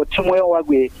imusankoti moyo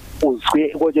wakwe uzwe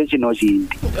koje chino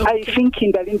chindi I think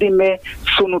indalindime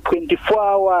sunu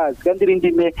 24 hours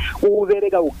kandilindime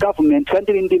ubereka u government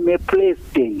kandilindime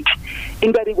president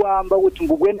indali kwamba kuti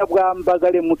mbugwenda bwamba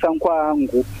gale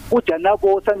musankwangu ujana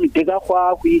bosa mideka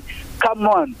kwakwi come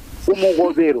on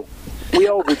umugobero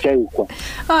uya ubuchaikwa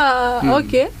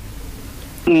okay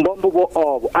mbombo bo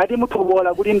obo adi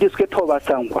mutobola kuli ndiske toba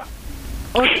sangwa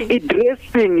okay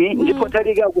dressing ndipo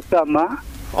talika kusama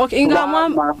okay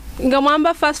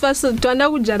ngamwamba fast twanda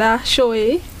kujara show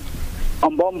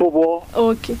ambombo bo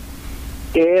okay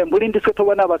mbuli ndiske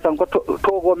tobona basangwa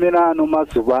tobomenano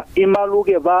mazuba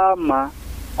imaluke bama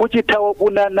kuchitawo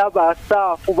kuna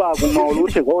nabasafu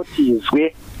babumaulute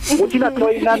gotizwe utina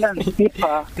toinana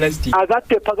nsipa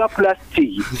agate paga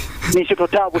plastic nishito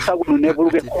tabu sagu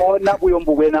nebuluke kona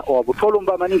buyombu wena obu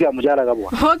tolumba maningi amujala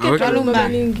kabwa okay tolumba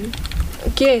maningi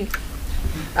okay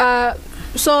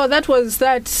so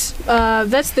that's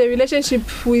the relationship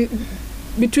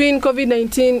between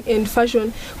COVID-19 and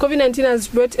fashion. COVID-19 has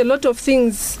brought a lot of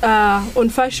things on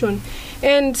fashion,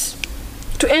 and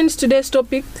to end today's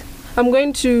topic I'm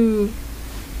going to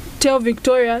tell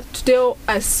Victoria to tell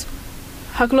us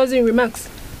her closing remarks.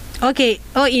 Okay,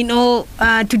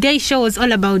 today's show was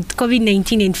all about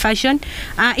COVID-19 and fashion.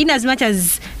 In as much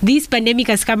as this pandemic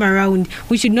has come around,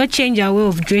 we should not change our way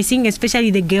of dressing,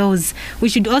 especially the girls. We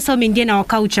should also maintain our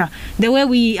culture. The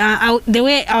way our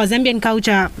Zambian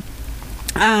culture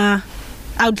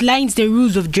outlines the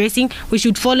rules of dressing, we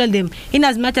should follow them. In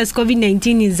as much as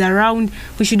COVID-19 is around,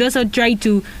 we should also try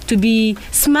to be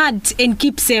smart and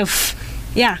keep safe.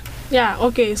 Yeah,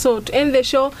 okay, so to end the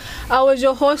show, I was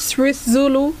your host, Ruth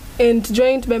Zulu, and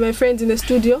joined by my friends in the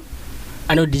studio.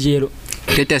 Ano Dijero.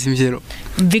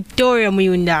 Victoria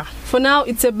Muyunda. For now,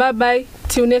 it's a bye-bye.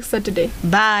 Till next Saturday.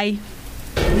 Bye.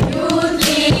 Youth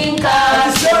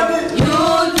Linkers,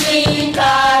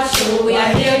 so we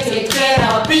are here to take care of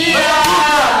our peers.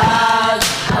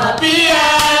 Our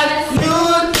peers.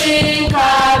 Youth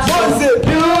Linkers,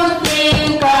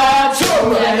 so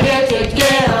we are here to take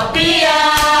care of our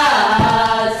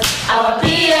peers. Our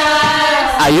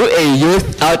peers. Are you a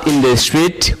youth out in the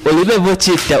street? Well,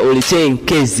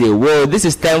 this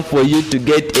is time for you to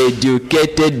get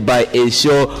educated by a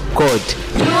show called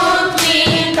Youth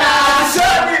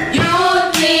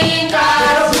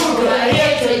Linkers, we are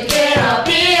here to take care of our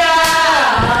peers.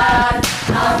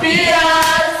 Our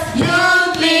peers.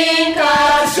 Youth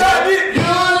Linkers,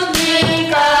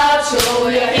 so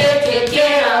we are here to take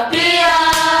care of our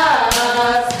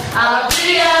peers. Our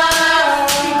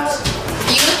peers.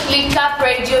 Youth Link Up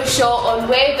Radio Show on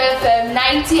Wave FM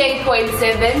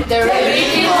 98.7, the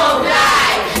rhythm of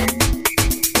life.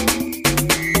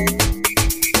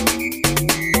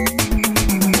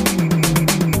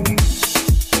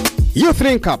 Youth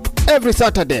Link Up every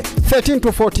Saturday, 13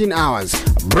 to 14 hours.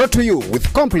 Brought to you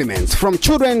with compliments from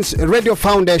Children's Radio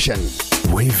Foundation.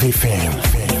 Wave FM,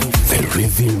 the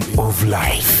rhythm of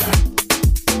life.